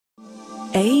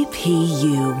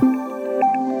APU.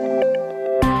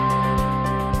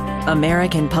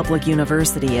 American Public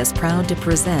University is proud to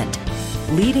present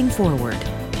Leading Forward.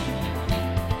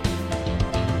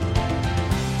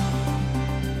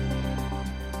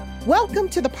 Welcome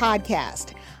to the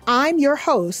podcast. I'm your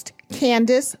host,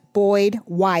 Candace Boyd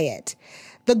Wyatt.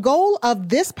 The goal of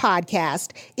this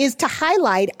podcast is to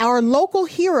highlight our local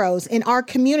heroes in our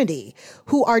community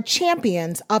who are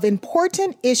champions of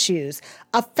important issues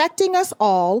affecting us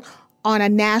all on a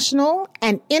national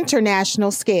and international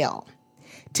scale.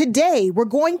 Today, we're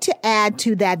going to add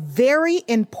to that very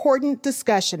important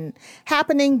discussion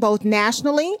happening both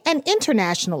nationally and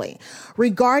internationally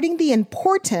regarding the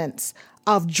importance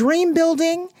of dream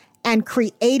building and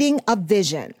creating a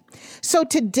vision. So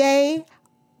today,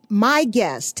 my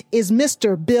guest is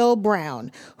Mr. Bill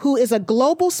Brown, who is a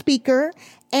global speaker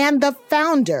and the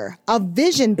founder of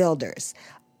Vision Builders,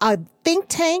 a think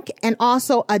tank and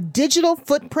also a digital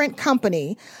footprint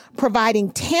company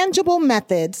providing tangible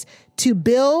methods to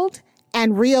build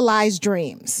and realize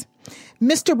dreams.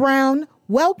 Mr. Brown,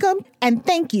 welcome and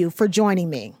thank you for joining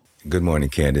me. Good morning,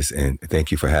 Candace, and thank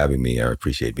you for having me. I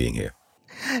appreciate being here.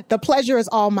 The pleasure is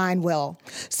all mine, Will.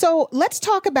 So let's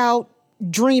talk about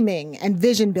dreaming and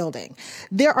vision building.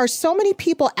 There are so many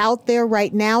people out there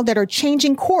right now that are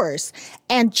changing course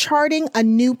and charting a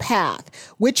new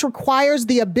path, which requires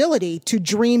the ability to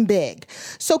dream big.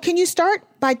 So can you start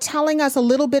by telling us a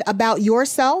little bit about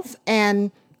yourself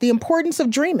and the importance of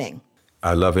dreaming?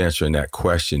 I love answering that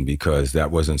question because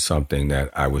that wasn't something that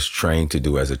I was trained to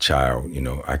do as a child. You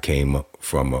know, I came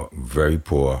from a very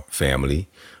poor family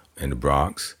in the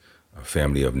Bronx, a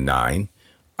family of 9.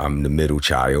 I'm the middle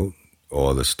child.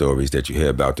 All the stories that you hear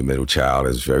about the middle child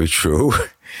is very true.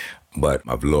 But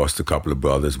I've lost a couple of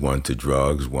brothers, one to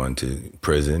drugs, one to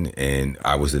prison, and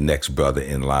I was the next brother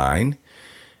in line.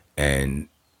 And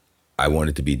I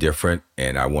wanted to be different,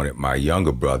 and I wanted my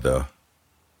younger brother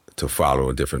to follow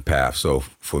a different path. So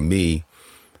for me,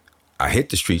 I hit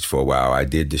the streets for a while. I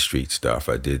did the street stuff.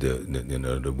 I did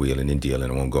the wheeling and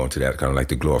dealing. I won't go into that. I kind of like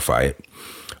to glorify it.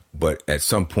 But at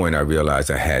some point, I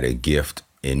realized I had a gift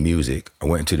in music. I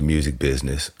went into the music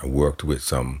business. I worked with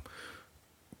some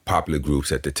popular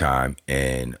groups at the time,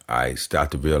 and I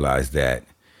started to realize that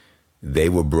they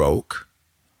were broke,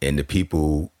 and the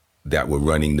people that were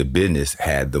running the business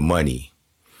had the money,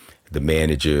 the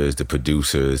managers, the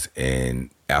producers. And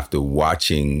after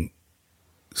watching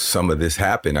some of this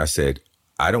happen, I said,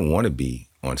 I don't want to be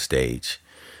on stage.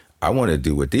 I want to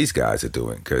do what these guys are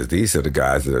doing, because these are the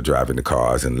guys that are driving the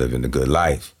cars and living the good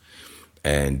life.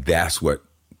 And that's what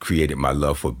created my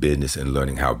love for business and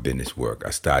learning how business worked.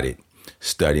 I started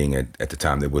studying, at the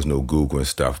time there was no Google and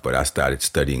stuff, but I started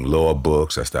studying law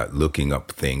books. I started looking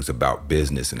up things about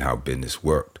business and how business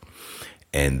worked.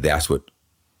 And that's what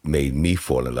made me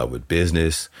fall in love with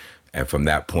business. And from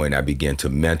that point, I began to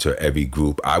mentor every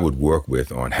group I would work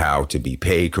with on how to be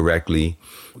paid correctly.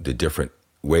 The different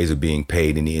ways of being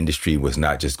paid in the industry was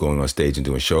not just going on stage and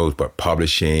doing shows, but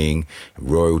publishing,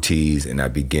 royalties. And I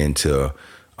began to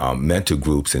mentor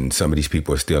groups, and some of these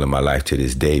people are still in my life to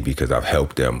this day because I've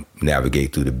helped them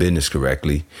navigate through the business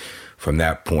correctly. From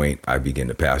that point, I began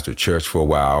to pastor a church for a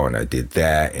while, and I did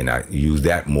that, and I used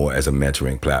that more as a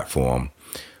mentoring platform.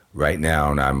 Right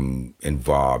now, I'm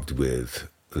involved with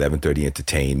 1130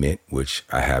 Entertainment, which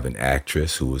I have an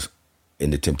actress who was in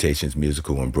the Temptations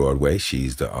musical on Broadway.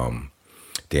 She's the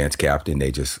dance captain.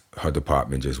 Her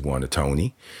department just won a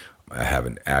Tony. I have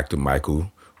an actor,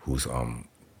 Michael, who's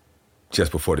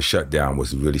just before the shutdown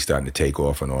was really starting to take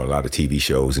off on a lot of TV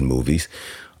shows and movies.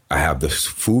 I have the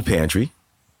food pantry,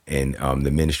 and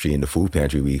the ministry in the food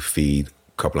pantry, we feed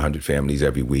a couple of hundred families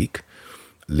every week.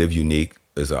 Live Unique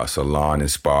is a salon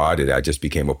and spa that I just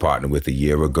became a partner with a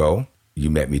year ago. You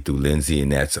met me through Lindsay,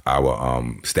 and that's our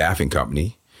staffing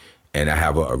company. And I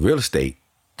have a real estate.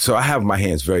 So I have my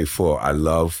hands very full. I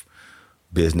love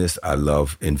business. I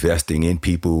love investing in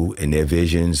people and their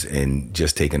visions and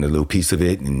just taking a little piece of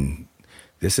it. And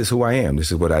this is who I am.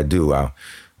 This is what I do. I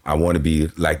want to be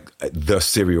like the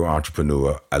serial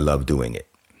entrepreneur. I love doing it.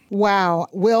 Wow.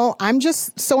 Will, I'm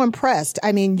just so impressed.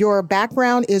 I mean, your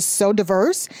background is so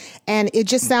diverse, and it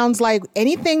just sounds like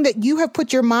anything that you have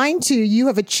put your mind to, you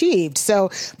have achieved. So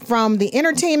from the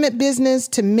entertainment business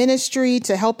to ministry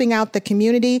to helping out the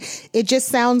community, it just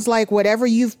sounds like whatever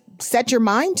you've set your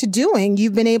mind to doing,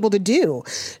 you've been able to do.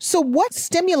 So what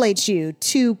stimulates you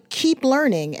to keep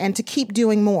learning and to keep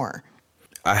doing more?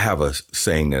 I have a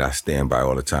saying that I stand by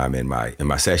all the time in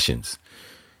my sessions.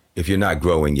 If you're not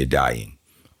growing, you're dying.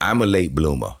 I'm a late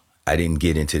bloomer. I didn't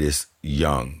get into this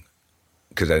young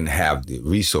because I didn't have the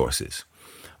resources.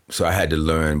 So I had to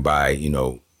learn by,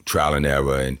 trial and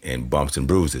error and bumps and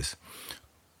bruises.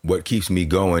 What keeps me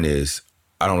going is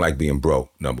I don't like being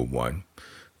broke, number one.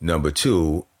 Number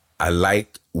two, I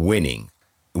like winning.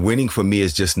 Winning for me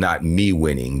is just not me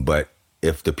winning, but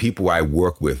if the people I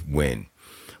work with win.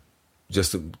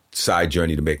 Just a side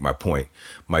journey to make my point.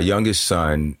 My youngest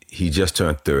son, he just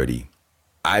turned 30.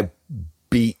 I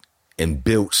beat and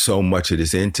built so much of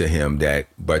this into him that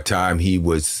by the time he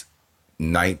was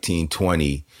 19,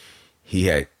 20, he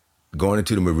had gone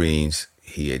into the Marines.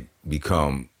 He had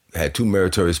 2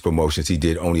 meritorious promotions. He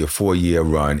did only a 4-year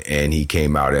run, and he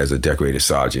came out as a decorated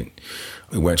sergeant.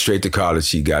 He went straight to college.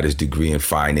 He got his degree in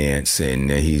finance, and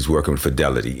he's working with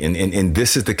Fidelity. And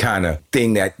this is the kind of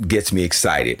thing that gets me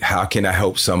excited. How can I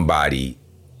help somebody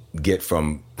get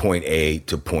from point A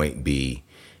to point B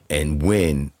and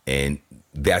win? And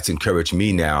that's encouraged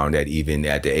me now that even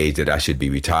at the age that I should be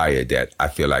retired, that I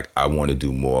feel like I want to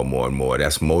do more and more and more.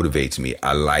 That motivates me.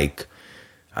 I like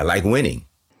winning.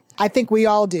 I think we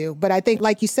all do. But I think,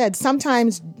 like you said,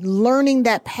 sometimes learning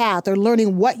that path or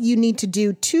learning what you need to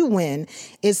do to win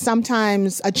is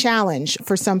sometimes a challenge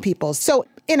for some people. So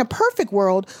in a perfect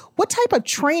world, what type of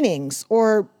trainings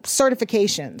or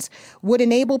certifications would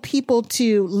enable people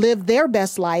to live their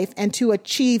best life and to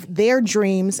achieve their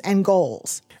dreams and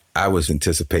goals? I was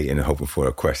anticipating and hoping for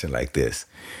a question like this.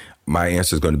 My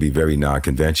answer is going to be very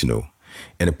non-conventional.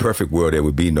 In a perfect world, there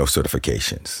would be no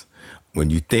certifications. When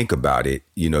you think about it,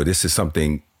 this is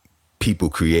something people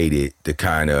created to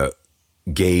kind of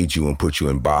gauge you and put you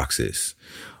in boxes.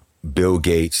 Bill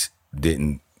Gates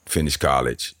didn't finish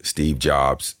college. Steve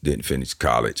Jobs didn't finish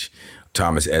college.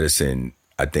 Thomas Edison,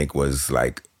 I think,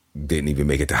 didn't even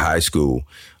make it to high school.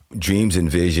 Dreams and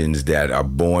visions that are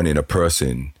born in a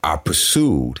person are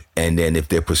pursued. And then if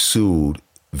they're pursued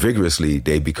vigorously,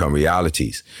 they become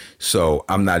realities. So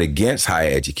I'm not against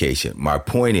higher education. My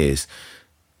point is,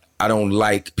 I don't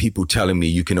like people telling me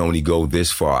you can only go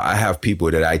this far. I have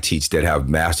people that I teach that have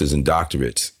masters and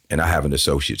doctorates, and I have an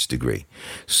associate's degree.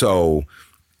 So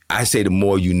I say the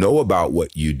more you know about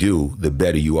what you do, the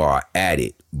better you are at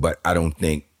it. But I don't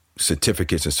think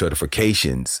certificates and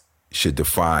certifications should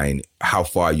define how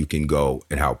far you can go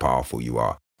and how powerful you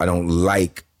are. I don't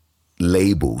like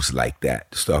labels like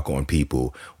that stuck on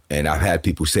people. And I've had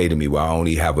people say to me, well, I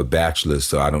only have a bachelor's,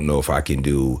 so I don't know if I can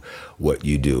do what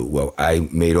you do. Well, I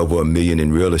made over $1 million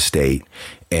in real estate,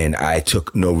 and I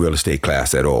took no real estate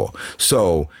class at all.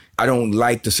 So I don't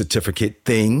like the certificate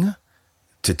thing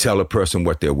to tell a person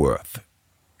what they're worth.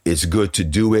 It's good to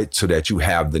do it so that you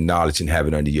have the knowledge and have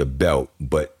it under your belt,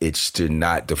 but it's to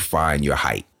not define your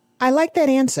height. I like that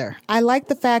answer. I like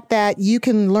the fact that you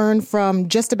can learn from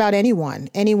just about anyone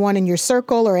in your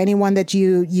circle or anyone that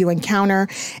you encounter.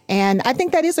 And I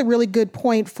think that is a really good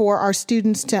point for our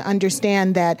students to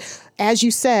understand that, as you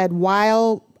said,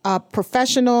 while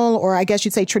professional, or I guess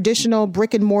you'd say traditional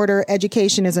brick and mortar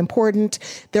education is important,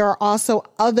 there are also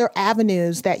other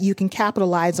avenues that you can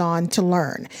capitalize on to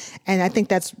learn. And I think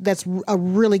that's a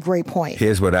really great point.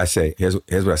 Here's what I say. Here's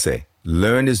what I say.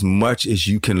 Learn as much as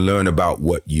you can learn about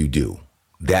what you do.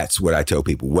 That's what I tell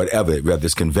people, whether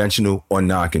it's conventional or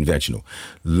non-conventional.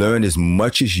 Learn as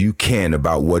much as you can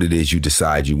about what it is you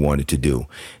decide you wanted to do.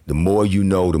 The more you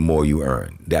know, the more you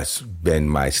earn. That's been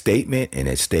my statement, and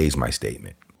it stays my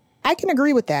statement. I can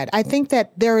agree with that. I think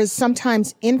that there is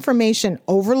sometimes information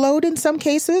overload in some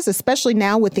cases, especially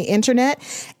now with the internet.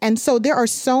 And so there are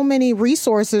so many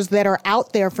resources that are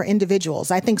out there for individuals.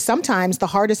 I think sometimes the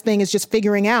hardest thing is just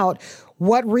figuring out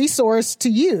what resource to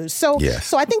use. So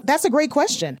I think that's a great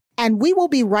question. And we will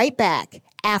be right back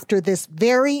after this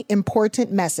very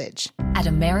important message. At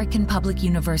American Public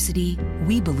University,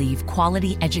 we believe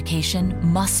quality education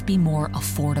must be more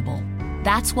affordable.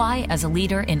 That's why, as a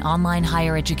leader in online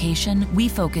higher education, we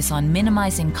focus on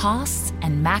minimizing costs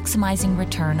and maximizing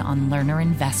return on learner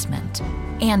investment.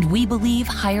 And we believe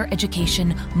higher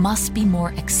education must be more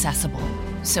accessible.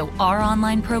 So our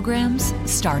online programs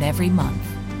start every month.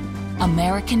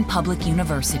 American Public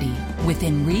University,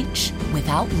 within reach,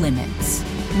 without limits.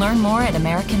 Learn more at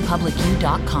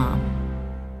AmericanPublicU.com.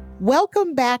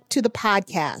 Welcome back to the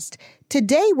podcast.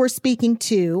 Today, we're speaking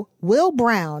to Will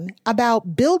Brown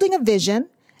about building a vision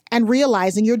and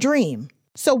realizing your dream.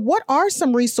 So what are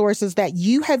some resources that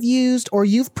you have used or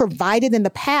you've provided in the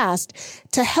past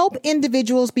to help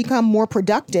individuals become more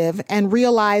productive and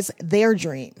realize their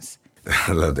dreams?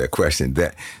 I love that question.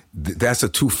 That's a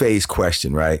two-phase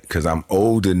question, right? Because I'm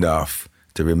old enough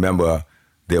to remember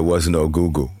there was no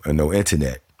Google and no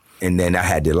internet. And then I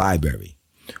had the library.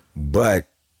 But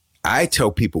I tell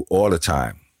people all the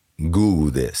time, Google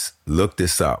this, look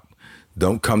this up.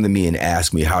 Don't come to me and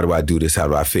ask me, how do I do this? How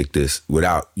do I fix this?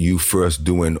 Without you first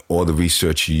doing all the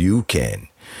research you can.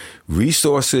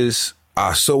 Resources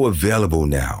are so available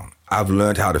now. I've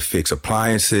learned how to fix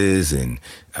appliances and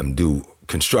do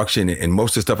construction, and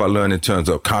most of the stuff I learned in terms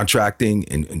of contracting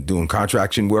and doing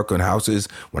contraction work on houses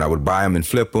when I would buy them and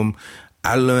flip them.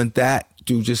 I learned that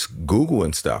through just Google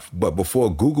and stuff. But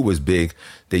before Google was big,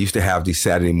 they used to have these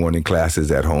Saturday morning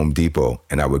classes at Home Depot,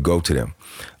 and I would go to them.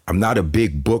 I'm not a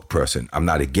big book person. I'm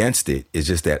not against it. It's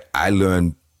just that I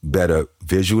learn better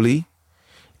visually.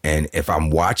 And if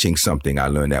I'm watching something, I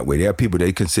learn that way. There are people,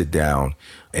 they can sit down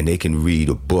and they can read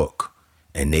a book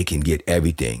and they can get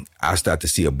everything. I start to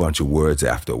see a bunch of words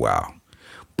after a while.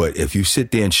 But if you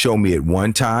sit there and show me at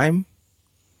one time,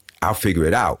 I'll figure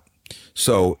it out.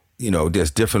 So, there's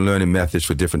different learning methods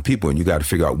for different people, and you got to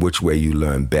figure out which way you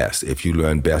learn best. If you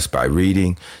learn best by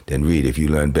reading, then read. If you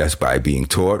learn best by being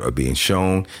taught or being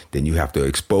shown, then you have to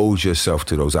expose yourself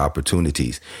to those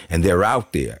opportunities. And they're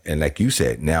out there. And like you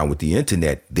said, now with the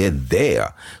internet, they're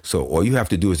there. So all you have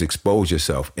to do is expose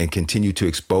yourself and continue to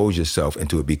expose yourself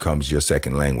until it becomes your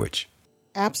second language.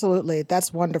 Absolutely.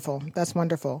 That's wonderful. That's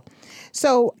wonderful.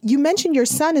 So you mentioned your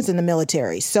son is in the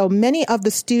military. So many of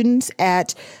the students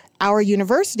at our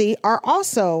university are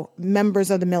also members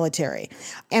of the military.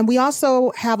 And we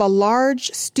also have a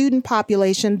large student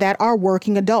population that are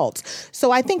working adults. So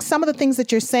I think some of the things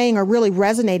that you're saying are really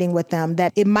resonating with them,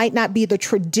 that it might not be the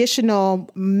traditional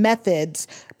methods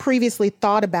previously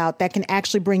thought about that can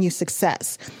actually bring you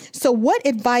success. So what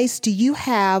advice do you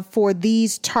have for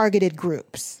these targeted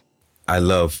groups? I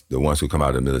love the ones who come out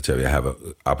of the military. I have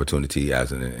an opportunity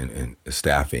as a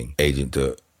staffing agent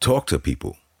to talk to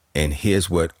people. And here's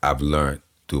what I've learned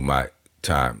through my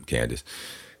time, Candace.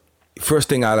 First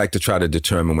thing I like to try to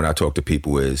determine when I talk to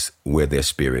people is where their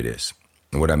spirit is.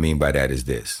 And what I mean by that is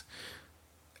this.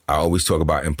 I always talk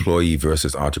about employee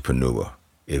versus entrepreneur.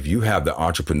 If you have the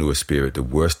entrepreneur spirit, the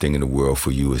worst thing in the world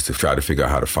for you is to try to figure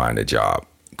out how to find a job,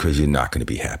 because you're not going to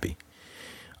be happy.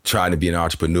 Trying to be an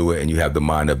entrepreneur and you have the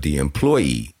mind of the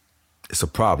employee, it's a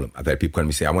problem. I've had people come to me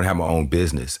and say, I want to have my own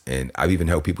business. And I've even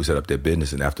helped people set up their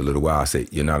business. And after a little while, I say,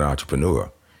 you're not an entrepreneur.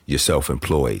 You're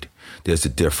self-employed. There's a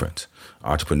difference.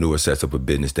 Entrepreneur sets up a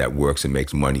business that works and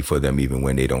makes money for them even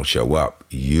when they don't show up.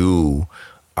 You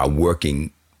are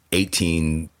working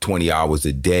 18, 20 hours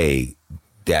a day.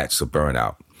 That's a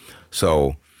burnout.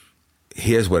 So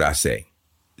here's what I say.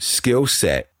 Skill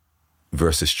set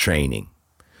versus training.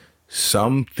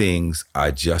 Some things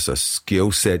are just a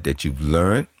skill set that you've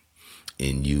learned,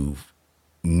 and you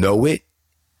know it,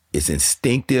 it's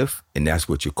instinctive, and that's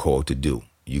what you're called to do.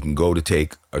 You can go to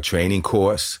take a training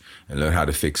course and learn how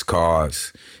to fix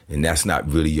cars, and that's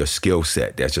not really your skill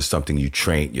set. That's just something you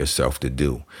train yourself to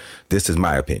do. This is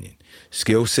my opinion.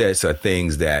 Skill sets are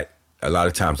things that a lot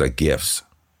of times are gifts.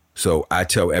 So I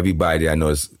tell everybody I know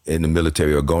is in the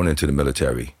military or going into the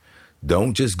military,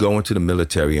 don't just go into the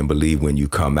military and believe when you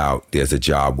come out there's a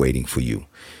job waiting for you.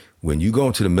 When you go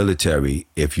into the military,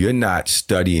 if you're not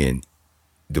studying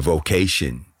the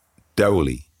vocation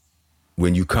thoroughly,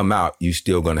 when you come out, you're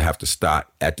still going to have to start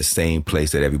at the same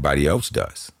place that everybody else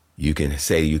does. You can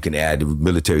say you can add the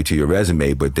military to your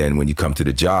resume, but then when you come to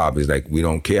the job, it's like, we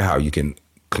don't care how you can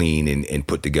clean and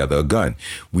put together a gun.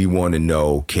 We want to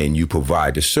know, can you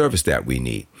provide the service that we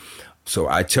need? So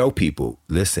I tell people,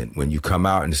 listen, when you come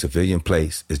out in a civilian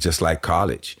place, it's just like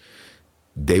college.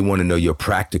 They want to know your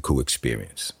practical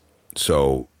experience.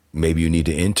 So maybe you need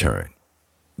to intern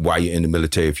while you're in the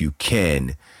military. If you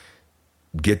can,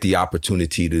 get the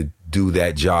opportunity to do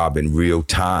that job in real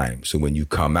time. So when you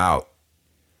come out,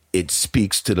 it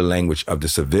speaks to the language of the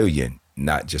civilian,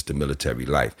 not just the military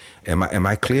life. Am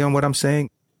I clear on what I'm saying?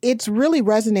 It's really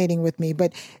resonating with me.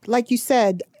 But like you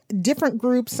said, different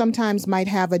groups sometimes might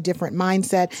have a different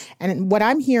mindset. And what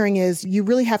I'm hearing is you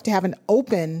really have to have an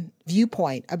open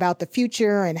viewpoint about the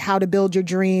future and how to build your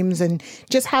dreams and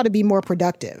just how to be more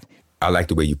productive. I like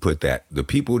the way you put that. The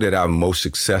people that I'm most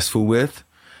successful with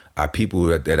are people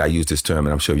that I use this term,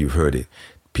 and I'm sure you've heard it,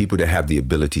 people that have the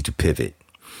ability to pivot.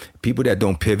 People that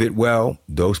don't pivot well,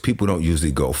 those people don't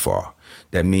usually go far.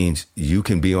 That means you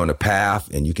can be on a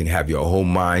path and you can have your whole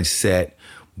mindset,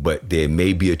 but there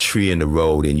may be a tree in the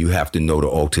road and you have to know the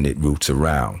alternate routes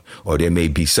around, or there may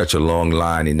be such a long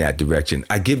line in that direction.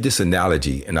 I give this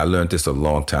analogy, and I learned this a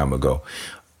long time ago.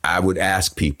 I would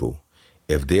ask people,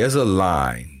 if there's a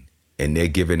line and they're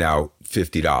giving out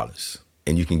 $50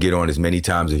 and you can get on as many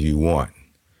times as you want,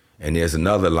 and there's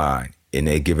another line and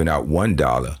they're giving out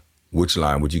 $1, which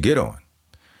line would you get on?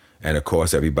 And of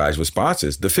course, everybody's response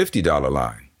is the $50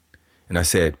 line. And I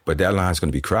said, but that line's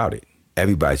going to be crowded.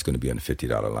 Everybody's going to be on the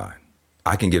 $50 line.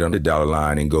 I can get on the dollar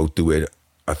line and go through it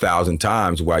 1,000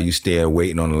 times while you stand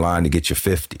waiting on the line to get your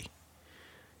 50.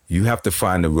 You have to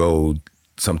find the road,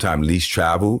 sometimes least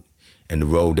traveled, and the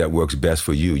road that works best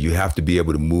for you. You have to be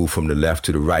able to move from the left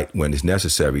to the right when it's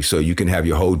necessary so you can have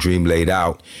your whole dream laid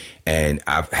out. And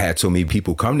I've had so many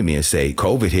people come to me and say,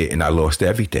 COVID hit and I lost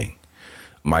everything.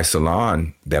 My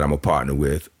salon that I'm a partner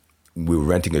with, we were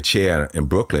renting a chair in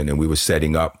Brooklyn and we were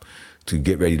setting up to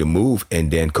get ready to move, and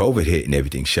then COVID hit and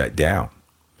everything shut down.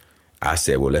 I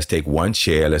said, well, let's take one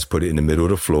chair, let's put it in the middle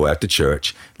of the floor at the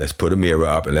church, let's put a mirror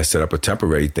up and let's set up a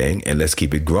temporary thing and let's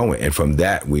keep it growing. And from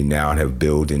that, we now have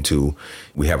built into,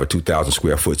 we have a 2,000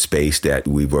 square foot space that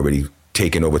we've already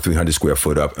taken over 300 square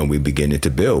foot up and we're beginning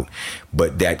to build.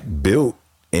 But that built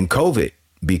in COVID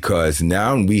because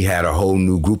now we had a whole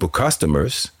new group of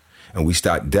customers and we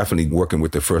start definitely working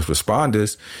with the first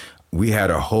responders. We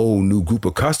had a whole new group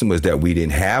of customers that we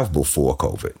didn't have before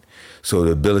COVID. So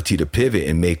the ability to pivot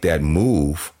and make that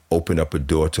move open up a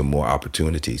door to more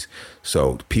opportunities.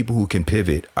 So the people who can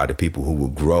pivot are the people who will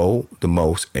grow the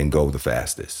most and go the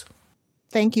fastest.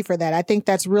 Thank you for that. I think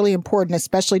that's really important,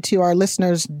 especially to our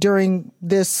listeners during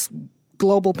this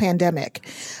global pandemic.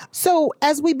 So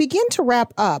as we begin to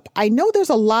wrap up, I know there's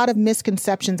a lot of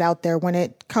misconceptions out there when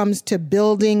it comes to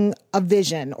building a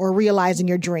vision or realizing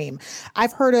your dream.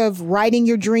 I've heard of writing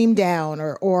your dream down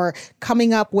or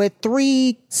coming up with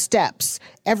 3 steps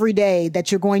every day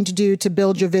that you're going to do to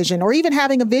build your vision, or even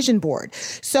having a vision board.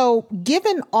 So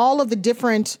given all of the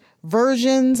different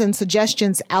versions and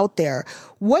suggestions out there,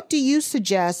 what do you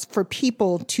suggest for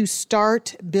people to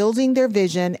start building their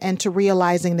vision and to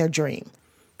realizing their dream?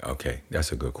 Okay,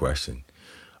 that's a good question.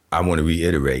 I want to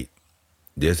reiterate,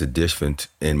 there's a difference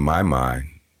in my mind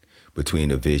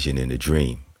between a vision and a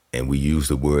dream, and we use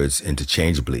the words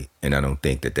interchangeably, and I don't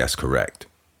think that that's correct.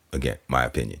 Again, my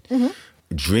opinion.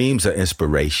 Mm-hmm. Dreams are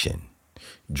inspiration.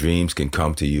 Dreams can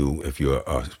come to you if you're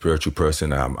a spiritual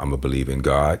person. I'm a believer in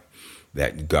God,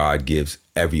 that God gives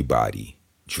everybody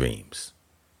dreams.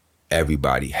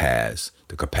 Everybody has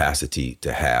the capacity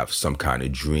to have some kind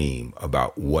of dream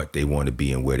about what they want to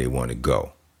be and where they want to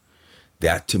go.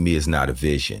 That to me is not a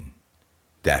vision.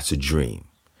 That's a dream.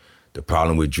 The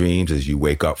problem with dreams is you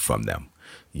wake up from them.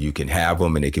 You can have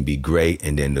them and they can be great,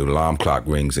 and then the alarm clock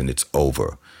rings and it's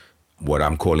over. What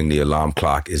I'm calling the alarm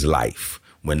clock is life.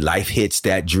 When life hits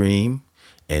that dream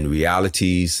and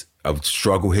realities of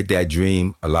struggle hit that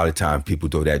dream, a lot of times people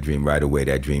throw that dream right away.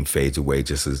 That dream fades away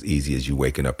just as easy as you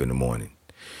waking up in the morning.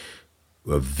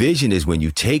 A vision is when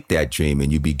you take that dream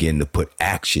and you begin to put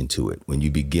action to it, when you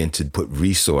begin to put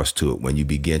resource to it, when you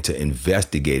begin to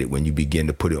investigate it, when you begin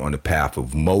to put it on the path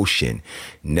of motion.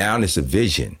 Now it's a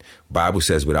vision. Bible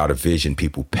says without a vision,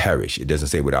 people perish. It doesn't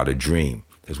say without a dream.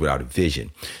 It's without a vision.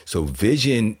 So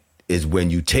vision is when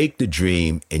you take the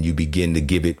dream and you begin to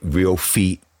give it real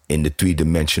feet in the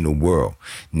 3-dimensional world.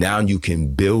 Now you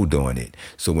can build on it.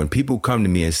 So when people come to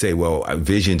me and say, well,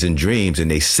 visions and dreams, and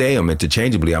they say them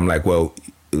interchangeably, I'm like, well,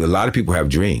 a lot of people have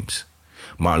dreams.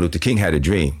 Martin Luther King had a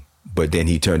dream, but then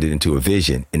he turned it into a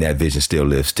vision, and that vision still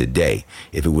lives today.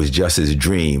 If it was just his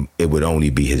dream, it would only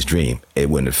be his dream. It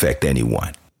wouldn't affect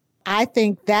anyone. I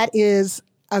think that is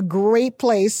a great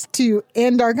place to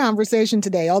end our conversation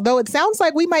today. Although it sounds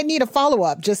like we might need a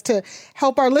follow-up just to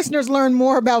help our listeners learn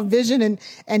more about vision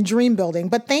and dream building.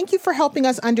 But thank you for helping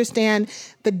us understand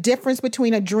the difference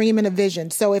between a dream and a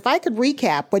vision. So if I could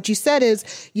recap, what you said is,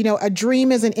 a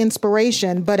dream is an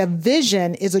inspiration, but a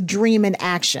vision is a dream in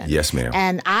action. Yes, ma'am.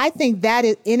 And I think that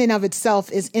in and of itself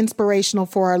is inspirational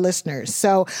for our listeners.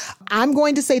 So I'm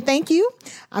going to say thank you.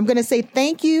 I'm going to say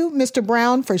thank you, Mr.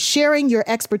 Brown, for sharing your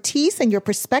expertise and your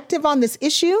perspective on this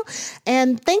issue.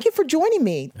 And thank you for joining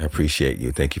me. I appreciate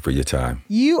you. Thank you for your time.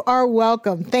 You are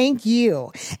welcome. Thank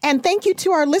you. And thank you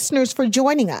to our listeners for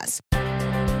joining us.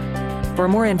 For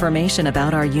more information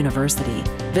about our university,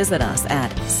 visit us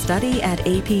at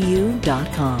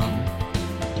studyatapu.com.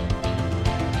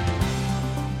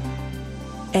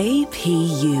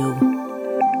 APU,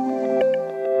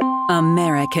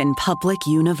 American Public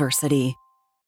University.